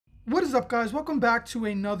What is up, guys? Welcome back to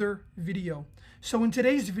another video. So in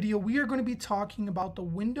today's video, we are going to be talking about the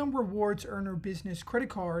Wyndham Rewards Earner Business Credit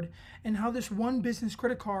Card and how this one business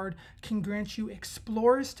credit card can grant you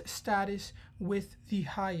Explorist status with the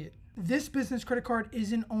Hyatt. This business credit card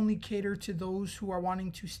isn't only catered to those who are wanting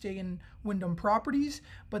to stay in Wyndham properties,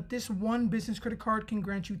 but this one business credit card can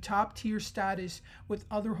grant you top tier status with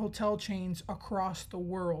other hotel chains across the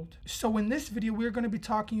world. So in this video, we're going to be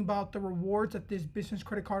talking about the rewards that this business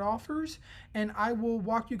credit card offers, and I will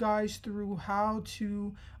walk you guys through how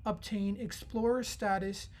to obtain Explorer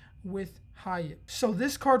status with Hyatt. So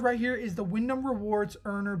this card right here is the Wyndham Rewards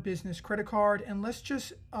Earner Business Credit Card, and let's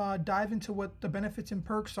just dive into what the benefits and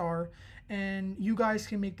perks are, and you guys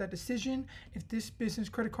can make that decision if this business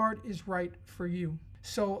credit card is right for you.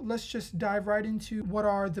 So let's just dive right into what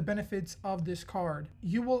are the benefits of this card.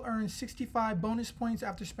 You will earn 65 bonus points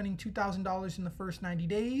after spending $2,000 in the first 90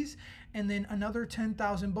 days, and then another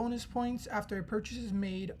 10,000 bonus points after a purchase is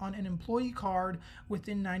made on an employee card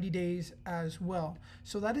within 90 days as well.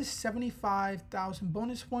 So that is 75,000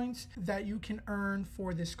 bonus points that you can earn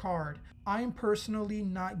for this card. I am personally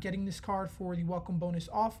not getting this card for the welcome bonus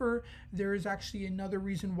offer. There is actually another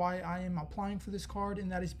reason why I am applying for this card,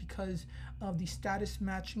 and that is because of the status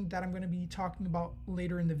matching that I'm going to be talking about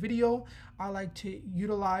later in the video. I like to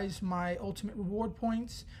utilize my ultimate reward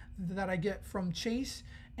points that I get from Chase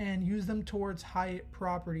and use them towards Hyatt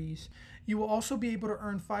properties. You will also be able to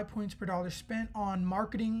earn 5 points per dollar spent on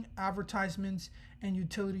marketing, advertisements, and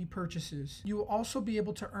utility purchases. You will also be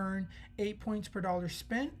able to earn 8 points per dollar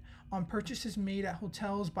spent on purchases made at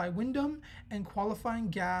hotels by Wyndham and qualifying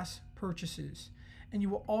gas purchases. And you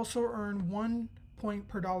will also earn 1 point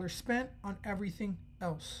per dollar spent on everything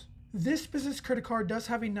else. This business credit card does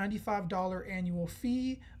have a $95 annual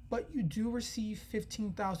fee, but you do receive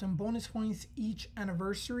 15,000 bonus points each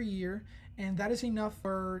anniversary year, and that is enough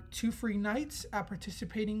for 2 free nights at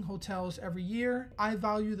participating hotels every year. I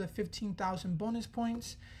value the 15,000 bonus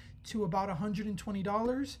points to about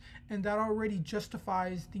 $120, and that already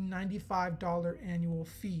justifies the $95 annual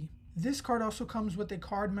fee. This card also comes with a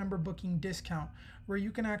card member booking discount, where you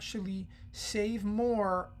can actually save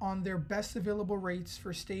more on their best available rates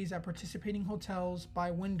for stays at participating hotels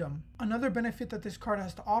by Wyndham. Another benefit that this card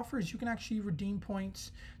has to offer is you can actually redeem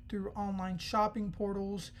points through online shopping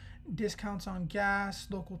portals, discounts on gas,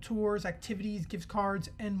 local tours, activities, gift cards,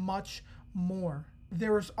 and much more.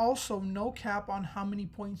 There is also no cap on how many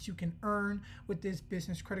points you can earn with this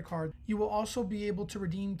business credit card. You will also be able to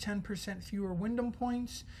redeem 10% fewer Wyndham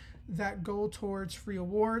points that go towards free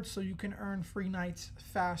awards, so you can earn free nights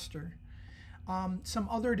faster. Some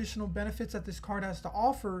other additional benefits that this card has to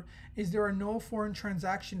offer is there are no foreign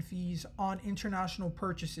transaction fees on international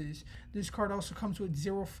purchases. This card also comes with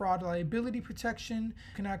zero fraud liability protection.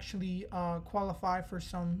 You can actually qualify for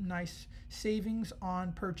some nice savings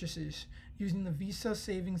on purchases using the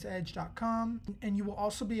visasavingsedge.com, and you will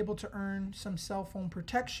also be able to earn some cell phone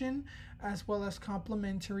protection as well as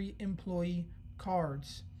complimentary employee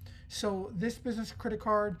cards. So this business credit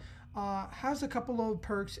card has a couple of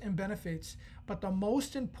perks and benefits, but the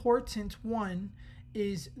most important one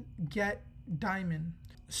is Get Diamond.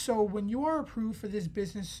 So when you are approved for this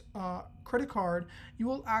business credit card, you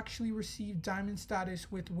will actually receive Diamond status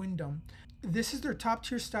with Wyndham. This is their top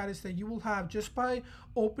tier status that you will have just by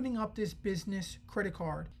opening up this business credit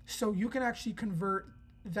card. So you can actually convert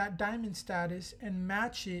that Diamond status and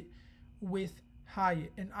match it with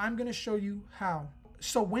Hyatt, and I'm going to show you how.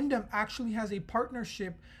 So Wyndham actually has a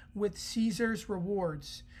partnership with Caesars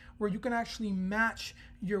Rewards, where you can actually match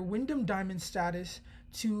your Wyndham Diamond status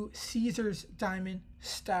to Caesars Diamond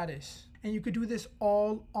status. And you could do this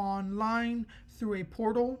all online through a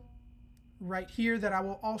portal right here that I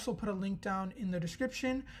will also put a link down in the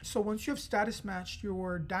description. So once you have status matched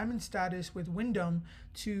your Diamond status with Wyndham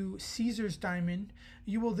to Caesars Diamond,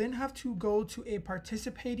 you will then have to go to a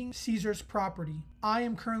participating Caesars property. I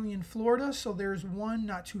am currently in Florida, so there's one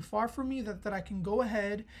not too far from me that I can go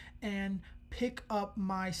ahead and pick up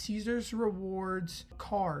my Caesars Rewards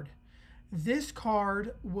card. This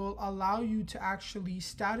card will allow you to actually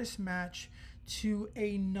status match to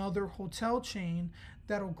another hotel chain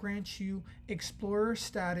that'll grant you Explorer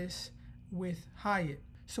status with Hyatt.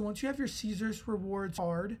 So once you have your Caesars Rewards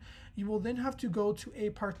card, you will then have to go to a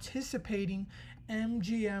participating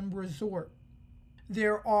MGM resort.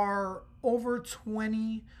 There are over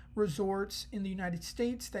 20 resorts in the United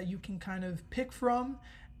States that you can kind of pick from,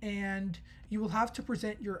 and you will have to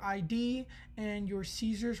present your ID and your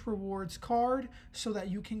Caesars Rewards card so that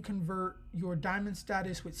you can convert your Diamond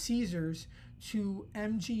status with Caesars to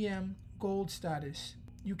MGM Gold status.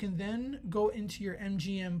 you can then go into your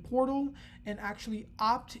MGM portal and actually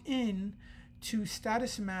opt in to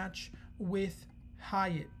status match with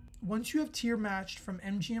Hyatt. Once you have tier matched from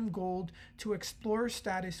MGM Gold to Explorer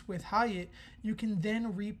status with Hyatt, you can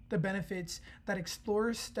then reap the benefits that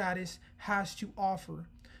Explorer status has to offer,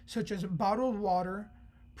 such as bottled water,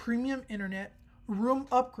 premium internet, room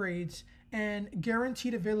upgrades, and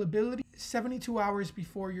guaranteed availability 72 hours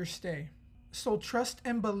before your stay. So trust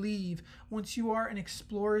and believe, once you are an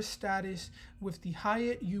Explorer status with the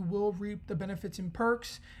Hyatt, you will reap the benefits and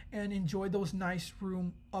perks and enjoy those nice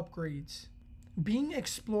room upgrades. Being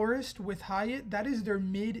Explorist with Hyatt, that is their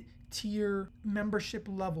mid-tier membership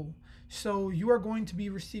level. So you are going to be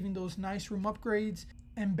receiving those nice room upgrades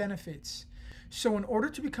and benefits. So in order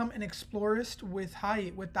to become an Explorist with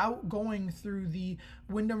Hyatt without going through the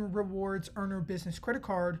Wyndham Rewards Earner Business Credit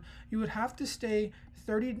Card, you would have to stay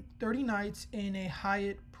 30 nights in a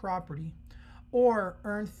Hyatt property, or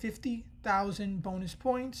earn 50,000 bonus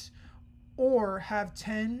points, or have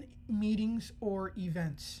 10 meetings or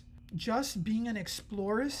events. Just being an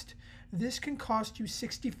Explorist, this can cost you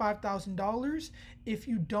 $65,000 if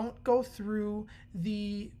you don't go through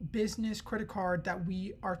the business credit card that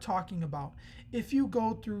we are talking about. If you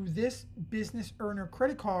go through this business earner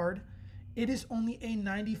credit card, it is only a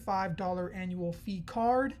 $95 annual fee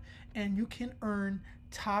card, and you can earn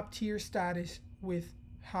top tier status with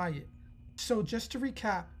Hyatt. So just to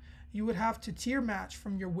recap, you would have to tier match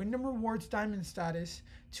from your Wyndham Rewards Diamond status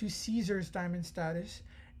to Caesars Diamond status,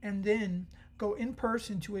 and then go in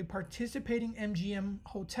person to a participating MGM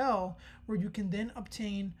hotel where you can then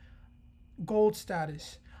obtain gold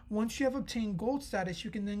status. Once you have obtained gold status, you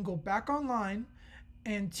can then go back online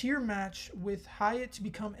and tier match with Hyatt to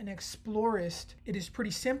become an Explorist. It is pretty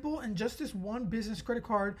simple, and just this one business credit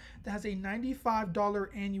card that has a $95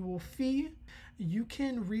 annual fee, you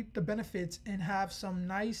can reap the benefits and have some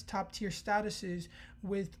nice top tier statuses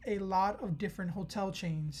with a lot of different hotel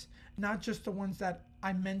chains, not just the ones that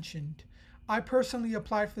I mentioned. I personally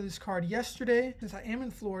applied for this card yesterday. Since I am in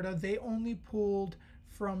Florida, they only pulled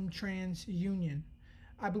from TransUnion.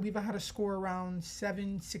 I believe I had a score around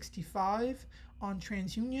 765 on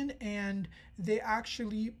TransUnion, and they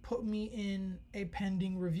actually put me in a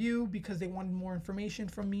pending review because they wanted more information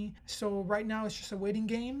from me. So right now it's just a waiting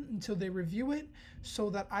game until they review it so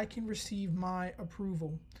that I can receive my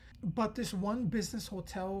approval. But this one business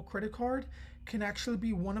hotel credit card can actually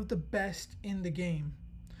be one of the best in the game.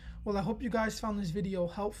 Well, I hope you guys found this video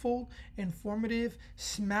helpful, informative.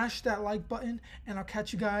 Smash that like button, and I'll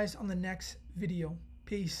catch you guys on the next video.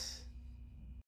 Peace.